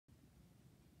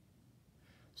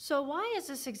So why is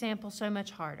this example so much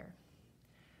harder?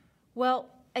 Well,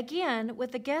 again,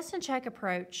 with the guess and check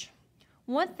approach,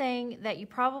 one thing that you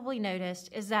probably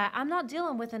noticed is that I'm not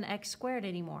dealing with an x squared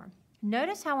anymore.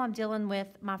 Notice how I'm dealing with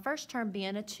my first term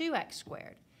being a 2x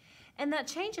squared. And that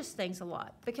changes things a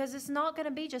lot because it's not going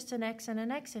to be just an x and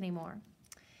an x anymore.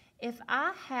 If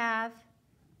I have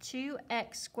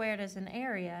 2x squared as an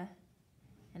area,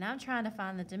 and I'm trying to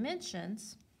find the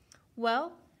dimensions,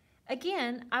 well,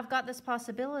 again, I've got this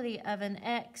possibility of an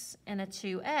x and a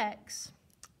 2x,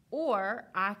 or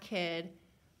I could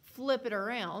flip it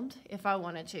around if I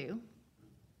wanted to.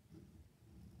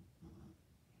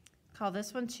 Call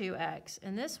this one 2x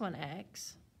and this one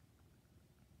x.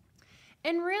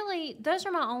 And really, those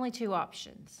are my only two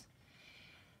options.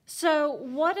 So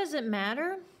what does it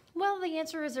matter? Well, the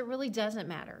answer is it really doesn't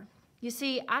matter. You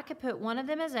see, I could put one of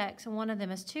them as x and one of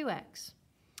them as 2x.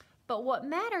 But what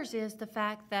matters is the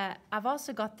fact that I've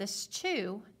also got this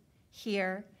 2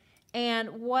 here, and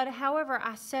however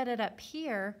I set it up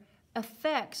here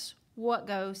affects what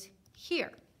goes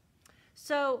here.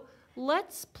 So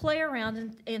let's play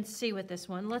around and see with this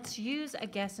one. Let's use a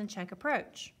guess and check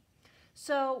approach.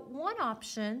 So one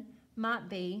option might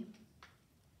be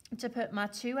to put my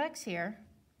 2x here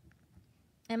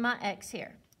and my x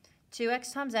here.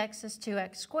 2x times x is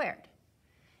 2x squared.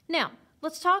 Now,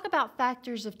 let's talk about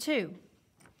factors of 2.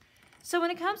 So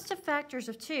when it comes to factors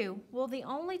of 2, well, the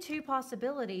only two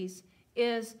possibilities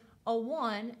is a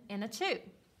 1 and a 2.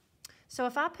 So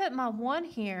if I put my 1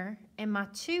 here and my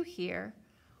 2 here,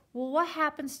 well, what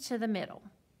happens to the middle?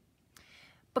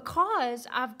 Because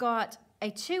I've got a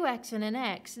 2x and an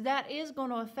x, that is going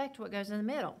to affect what goes in the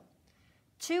middle.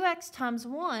 2x times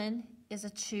 1 is a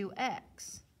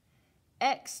 2x.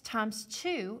 X times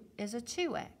 2 is a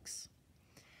 2x.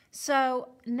 So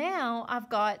now I've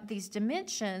got these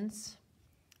dimensions,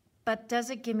 but does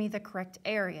it give me the correct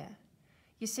area?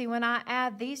 You see, when I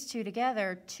add these two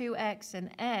together, 2x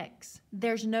and x,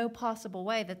 there's no possible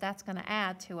way that that's going to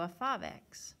add to a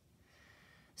 5x.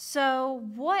 So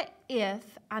what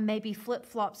if I maybe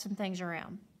flip-flop some things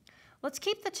around? Let's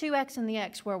keep the 2x and the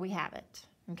x where we have it,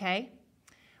 okay?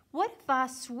 What if I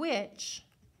switch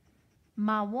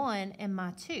my 1 and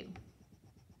my 2?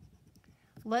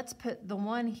 Let's put the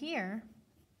 1 here,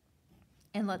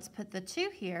 and let's put the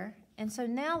 2 here, and so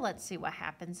now let's see what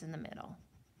happens in the middle.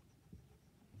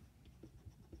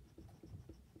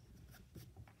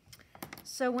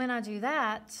 So when I do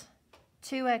that,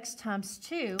 2x times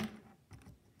 2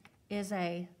 is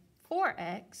a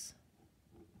 4x.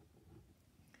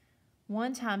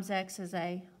 1 times x is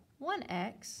a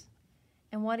 1x.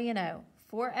 And what do you know?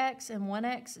 4x and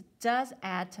 1x does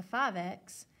add to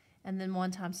 5x. And then 1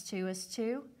 times 2 is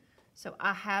 2. So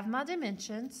I have my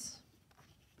dimensions.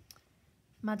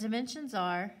 My dimensions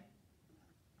are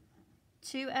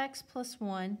 2x plus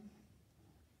 1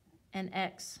 and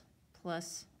x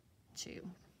plus 2.